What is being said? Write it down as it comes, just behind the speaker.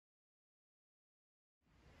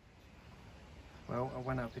Well, I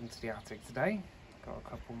went up into the attic today, got a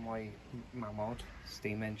couple of my Mamod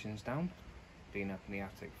steam engines down. Been up in the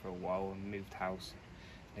attic for a while and moved house.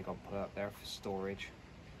 They got put up there for storage.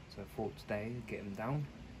 So I thought today I'd get them down,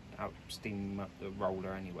 out steam up the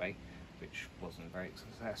roller anyway, which wasn't very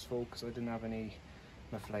successful because I didn't have any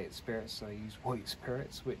methylated spirits, so I used white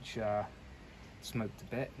spirits, which smoked a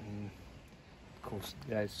bit, and of course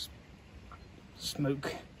there's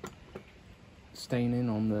smoke staining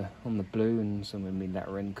on the blue, and some of my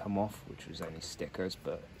lettering come off, which was only stickers,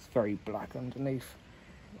 but it's very black underneath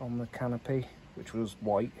on the canopy, which was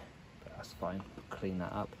white, but that's fine. Clean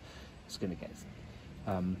that up. It's going to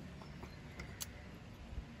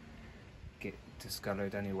get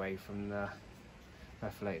discoloured anyway from the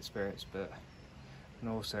methylated spirits, but and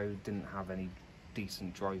also didn't have any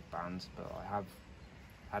decent drive bands, but I have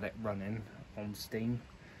had it running on steam,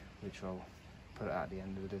 which I'll put it at the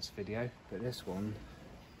end of this video. But this one,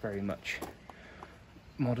 very much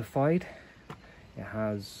modified. It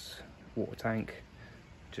has water tank,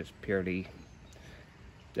 just purely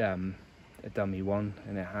a dummy one,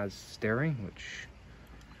 and it has steering, which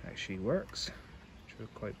actually works, which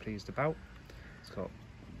we're quite pleased about. It's got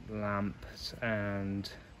lamps and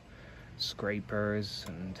scrapers,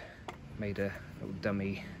 and made a little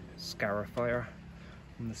dummy scarifier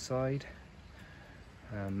on the side.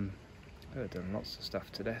 I've done lots of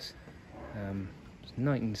stuff to this. It's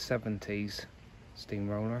 1970s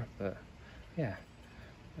steamroller, but yeah,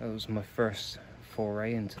 that was my first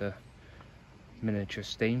foray into miniature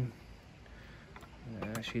steam.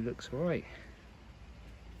 It actually looks alright.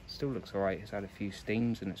 Still looks alright. It's had a few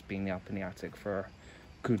steams and it's been up in the attic for a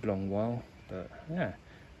good long while, but yeah,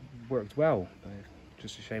 it worked well.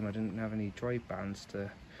 Just a shame I didn't have any drive bands to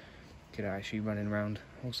get it actually running around.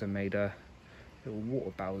 Also made a little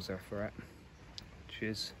water bowser for it, which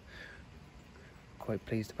is quite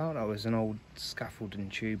pleased about. That was an old scaffolding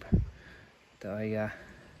tube that I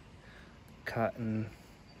cut and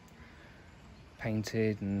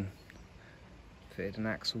painted and fitted an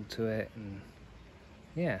axle to it, and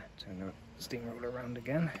yeah, turn the steamroller around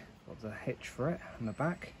again. Got the hitch for it on the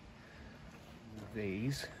back.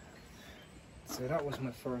 These. So that was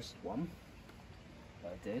my first one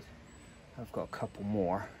that I did. I've got a couple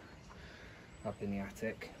more up in the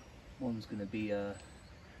attic. One's going to be a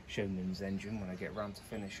Showman's engine when I get around to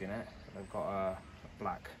finishing it. I've got a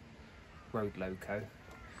black road loco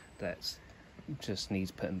that just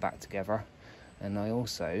needs putting back together, and I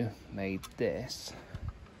also made this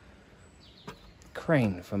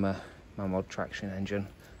crane from a Mamod traction engine.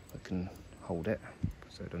 I can hold it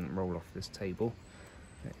so it doesn't roll off this table.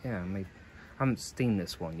 But yeah, I haven't steamed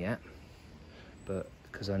this one yet, but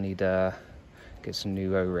because I need to get some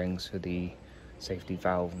new O-rings for the safety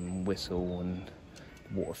valve and whistle and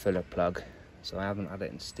water filler plug, so I haven't had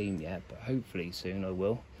it in steam yet, but hopefully soon I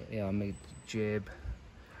will. But yeah, I made the jib,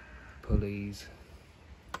 pulleys.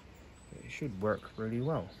 It should work really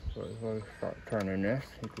well. So if I start turning this,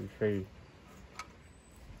 you can see,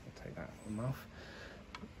 I'll take that out of my mouth,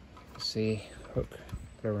 see hook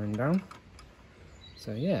lowering down.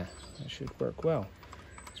 So yeah, that should work well.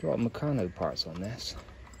 There's a lot of Meccano parts on this,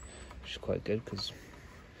 which is quite good because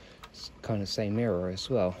it's kind of same era as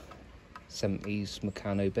well. 70s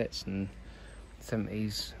Meccano bits and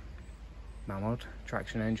 70s Mamod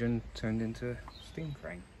traction engine turned into steam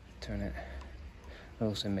crane. Turn it. I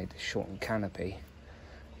also made the shortened canopy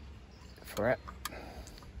for it.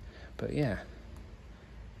 But yeah,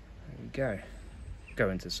 there we go. Go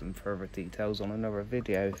into some further details on another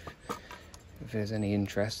video if there's any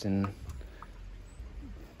interest in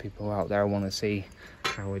people out there want to see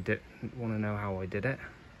how I did, want to know how I did it.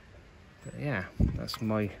 But yeah, that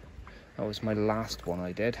was my last one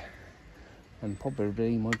I did, and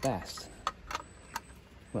probably my best.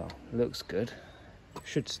 Well, it looks good. It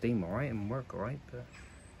should steam alright and work alright, but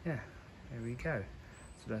yeah, there we go.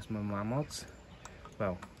 So that's my Mamods.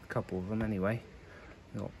 Well, a couple of them anyway.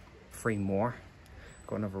 Got 3 more.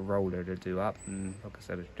 Got another roller to do up, and like I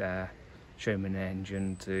said, a Showman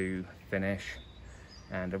engine to finish,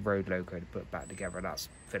 and a road loco to put back together. That's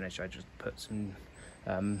finished. I just put some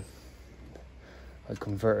I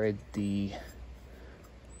converted the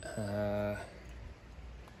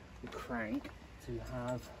crank to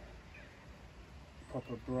have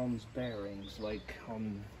proper bronze bearings, like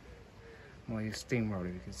on my steamroller.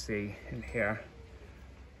 You can see in here,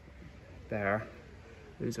 there,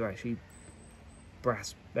 those are actually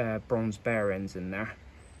bronze bearings in there.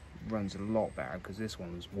 Runs a lot better because this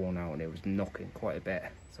one was worn out and it was knocking quite a bit.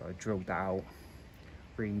 So I drilled that out,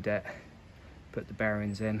 reamed it, put the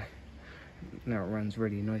bearings in. Now it runs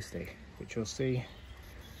really nicely, which you'll see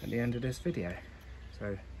at the end of this video.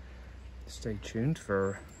 So stay tuned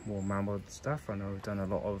for more Mamod stuff. I know I've done a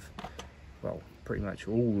lot of, well, pretty much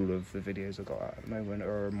all of the videos I've got at the moment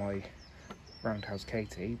are my Roundhouse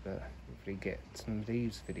Katie, but hopefully get some of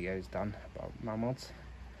these videos done about Mamods.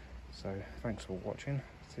 So thanks for watching.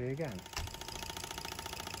 See you again.